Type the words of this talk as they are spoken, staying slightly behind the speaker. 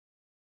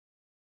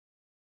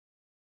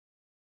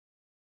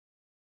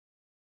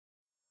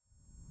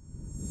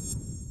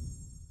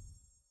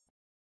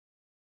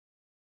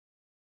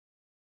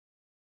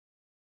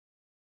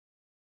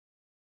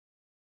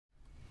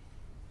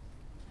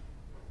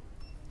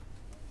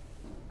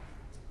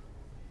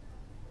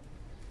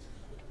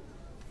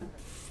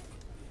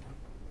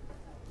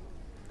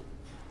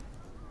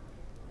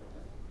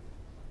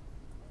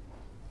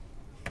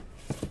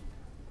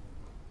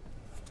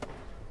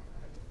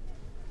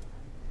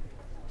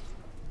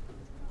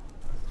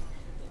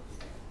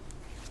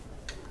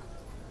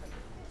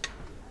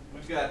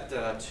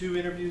got 2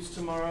 interviews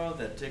tomorrow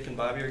that Dick and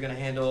Bobby are going to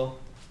handle.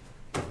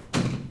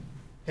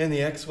 And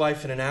the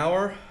ex-wife in an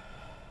hour.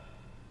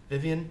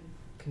 Vivian,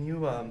 can you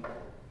go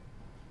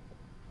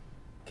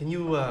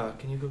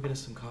get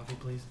us some coffee,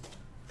 please?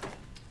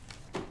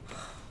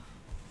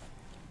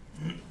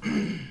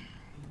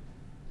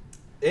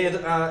 And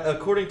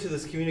according to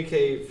this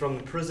communique from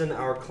the prison,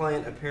 our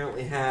client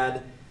apparently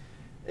had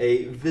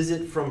a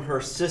visit from her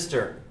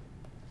sister,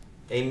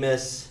 a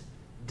Miss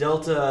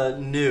Delta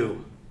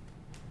Nu.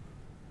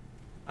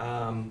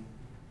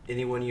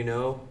 Anyone you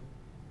know?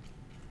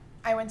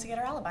 I went to get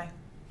her alibi.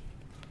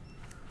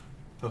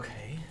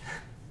 Okay.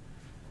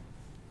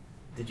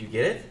 Did you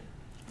get it?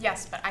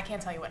 Yes, but I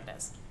can't tell you what it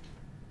is.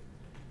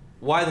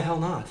 Why the hell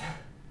not?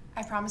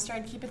 I promised her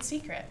I'd keep it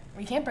secret.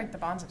 We can't break the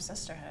bonds of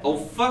sisterhood. Oh,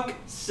 fuck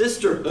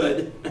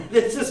sisterhood.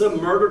 This is a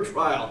murder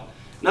trial,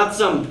 not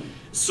some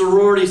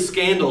sorority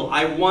scandal.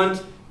 I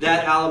want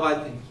that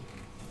alibi thing.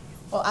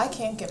 Well, I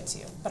can't give it to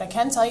you, but I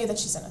can tell you that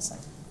she's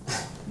innocent.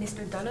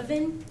 Mr.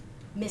 Donovan,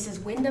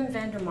 Mrs. Wyndham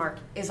Vandermark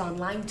is on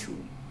line 2.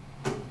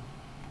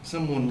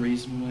 Someone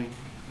reasonably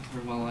with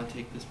her while I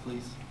take this,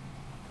 please.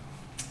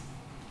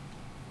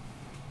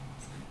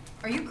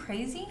 Are you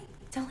crazy?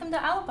 Tell him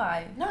the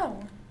alibi.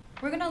 No.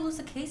 We're gonna lose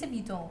the case if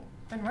you don't.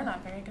 Then we're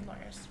not very good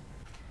lawyers.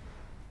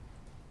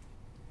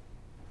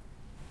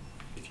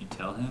 If you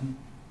tell him,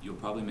 you'll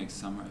probably make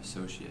Summer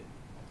associate.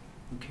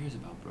 Who cares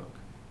about Brooke?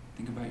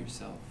 Think about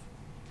yourself.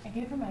 I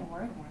gave her my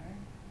word, Warner.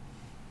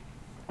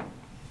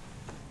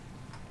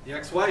 The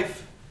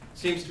ex-wife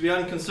seems to be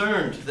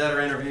unconcerned that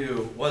her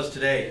interview was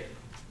today.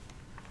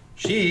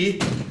 She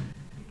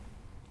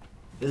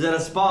is at a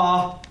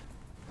spa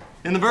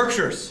in the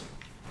Berkshires.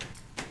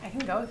 I can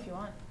go if you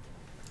want.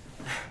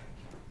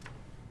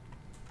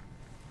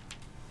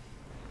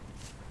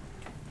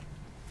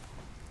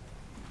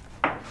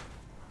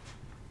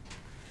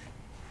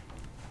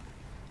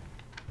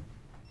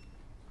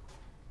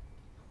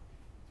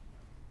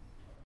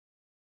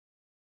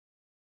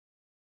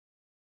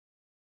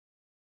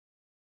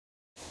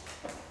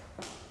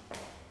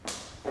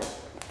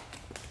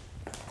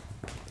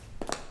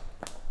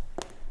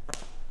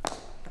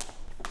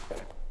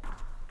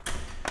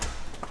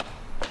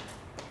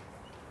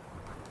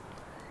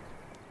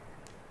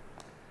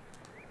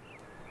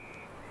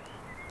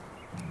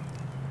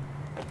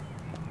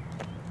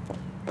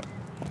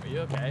 Are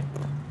you okay?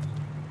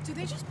 Do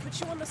they just put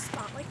you on the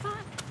spot like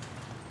that?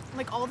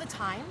 Like all the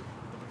time?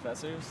 The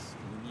professors?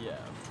 Yeah,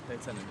 they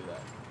tend to do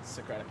that.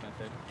 Socratic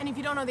method. And if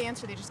you don't know the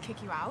answer, they just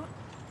kick you out?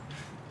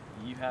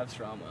 You have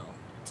Stromwell.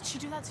 Did she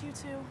do that to you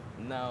too?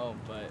 No,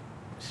 but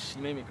she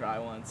made me cry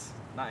once.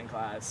 Not in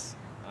class.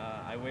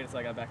 I waited till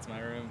I got back to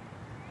my room.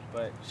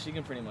 But she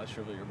can pretty much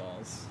shrivel your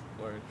balls.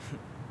 Or,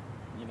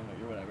 you know,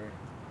 your whatever.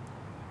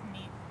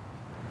 Neat.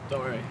 Don't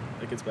worry,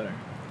 it gets better.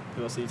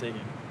 Who else are you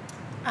taking?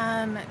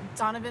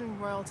 Donovan,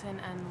 Royalton,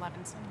 and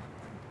Levinson.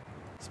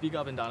 Speak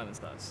up in Donovan's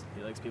does.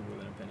 He likes people with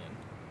an opinion.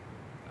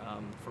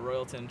 For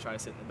Royalton, try to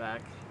sit in the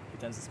back. He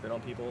tends to spit on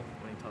people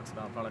when he talks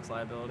about products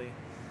liability.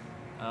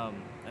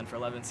 And for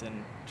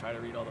Levinson, try to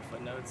read all the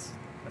footnotes.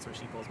 That's where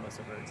she pulls most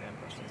of her exam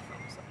questions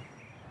from. So.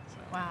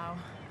 Wow,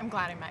 I'm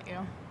glad I met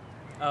you.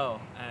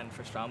 Oh, and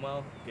for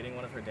Stromwell, getting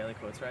one of her daily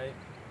quotes right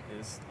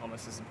is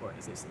almost as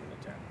important as acing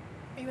the midterm.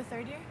 Are you a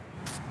 3rd year?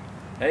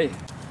 Hey,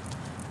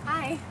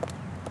 Hi.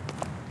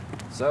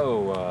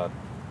 so,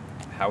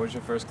 how was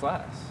your first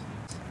class?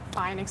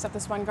 Fine, except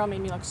this one girl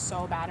made me look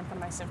so bad in front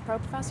of my Civ Pro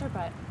professor,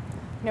 but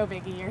no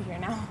biggie, you're here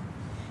now.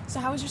 So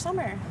how was your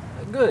summer?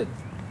 Good.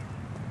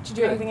 Did you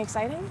do anything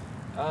exciting?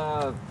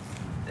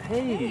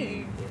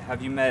 Hey,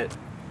 have you met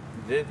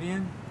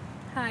Vivian?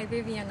 Hi,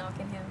 Vivian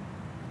Ockenham.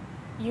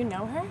 You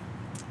know her?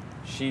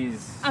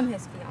 She's... I'm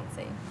his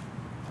fiance.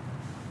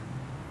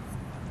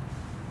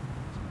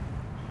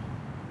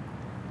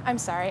 I'm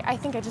sorry, I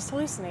think I just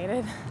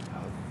hallucinated.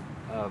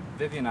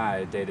 Vivian and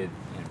I dated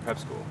in prep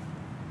school.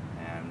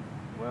 And,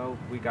 well,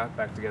 we got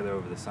back together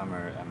over the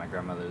summer at my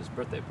grandmother's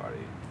birthday party.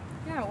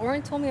 Yeah,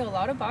 Warren told me a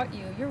lot about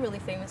you. You're really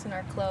famous in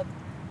our club.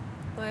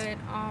 But,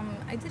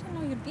 I didn't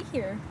know you'd be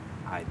here.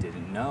 I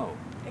didn't know.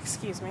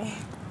 Excuse me.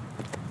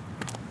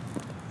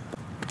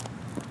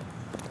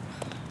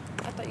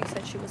 I thought you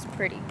said she was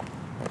pretty.